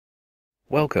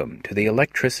Welcome to the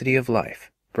Electricity of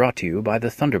Life, brought to you by the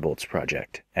Thunderbolts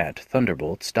Project at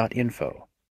thunderbolts.info.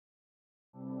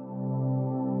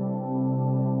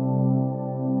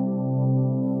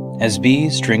 As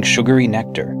bees drink sugary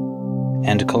nectar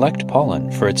and collect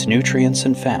pollen for its nutrients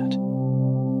and fat,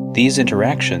 these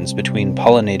interactions between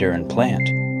pollinator and plant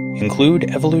include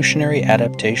evolutionary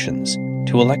adaptations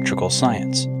to electrical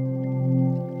science.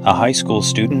 A high school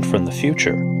student from the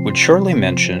future would surely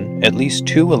mention at least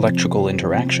two electrical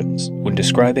interactions when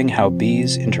describing how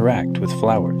bees interact with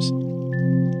flowers.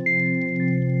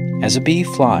 As a bee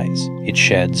flies, it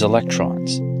sheds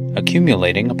electrons,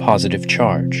 accumulating a positive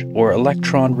charge or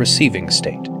electron receiving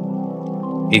state.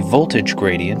 A voltage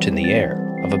gradient in the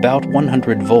air of about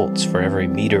 100 volts for every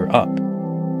meter up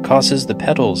causes the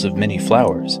petals of many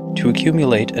flowers to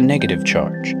accumulate a negative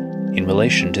charge in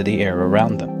relation to the air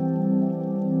around them.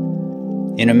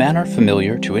 In a manner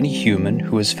familiar to any human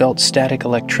who has felt static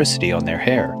electricity on their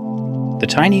hair, the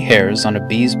tiny hairs on a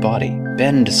bee's body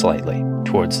bend slightly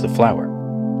towards the flower.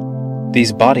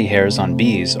 These body hairs on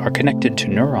bees are connected to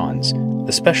neurons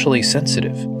especially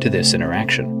sensitive to this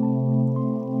interaction.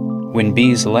 When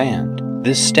bees land,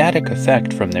 this static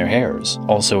effect from their hairs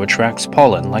also attracts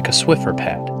pollen like a Swiffer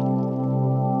pad.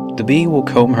 The bee will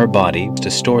comb her body to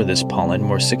store this pollen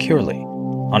more securely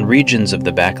on regions of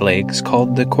the back legs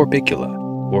called the corbicula,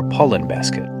 or pollen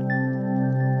basket.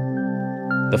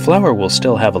 The flower will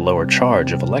still have a lower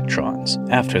charge of electrons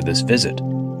after this visit,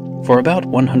 for about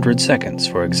 100 seconds,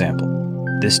 for example.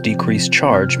 This decreased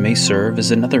charge may serve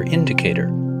as another indicator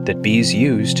that bees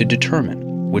use to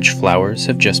determine which flowers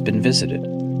have just been visited.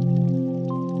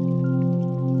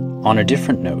 On a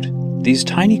different note, these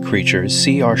tiny creatures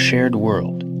see our shared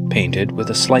world painted with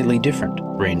a slightly different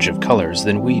range of colors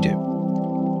than we do.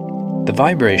 The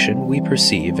vibration we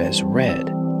perceive as red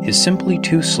is simply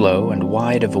too slow and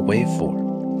wide of a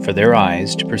waveform for their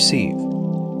eyes to perceive.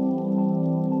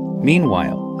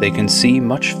 Meanwhile, they can see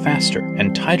much faster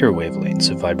and tighter wavelengths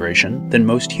of vibration than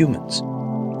most humans,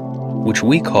 which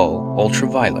we call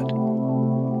ultraviolet.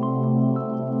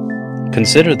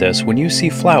 Consider this when you see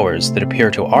flowers that appear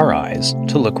to our eyes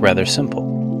to look rather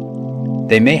simple.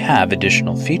 They may have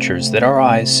additional features that our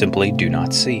eyes simply do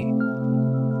not see.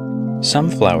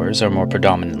 Some flowers are more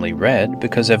predominantly red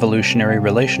because evolutionary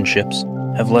relationships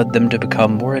have led them to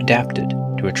become more adapted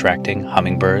to attracting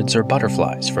hummingbirds or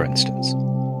butterflies, for instance.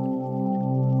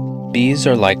 Bees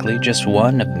are likely just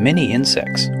one of many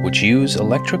insects which use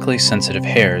electrically sensitive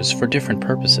hairs for different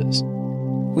purposes.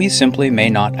 We simply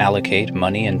may not allocate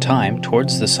money and time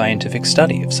towards the scientific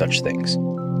study of such things.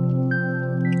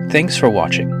 Thanks for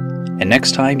watching, and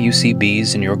next time you see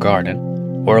bees in your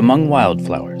garden or among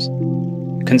wildflowers,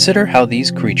 consider how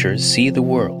these creatures see the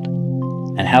world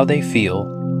and how they feel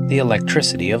the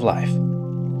electricity of life.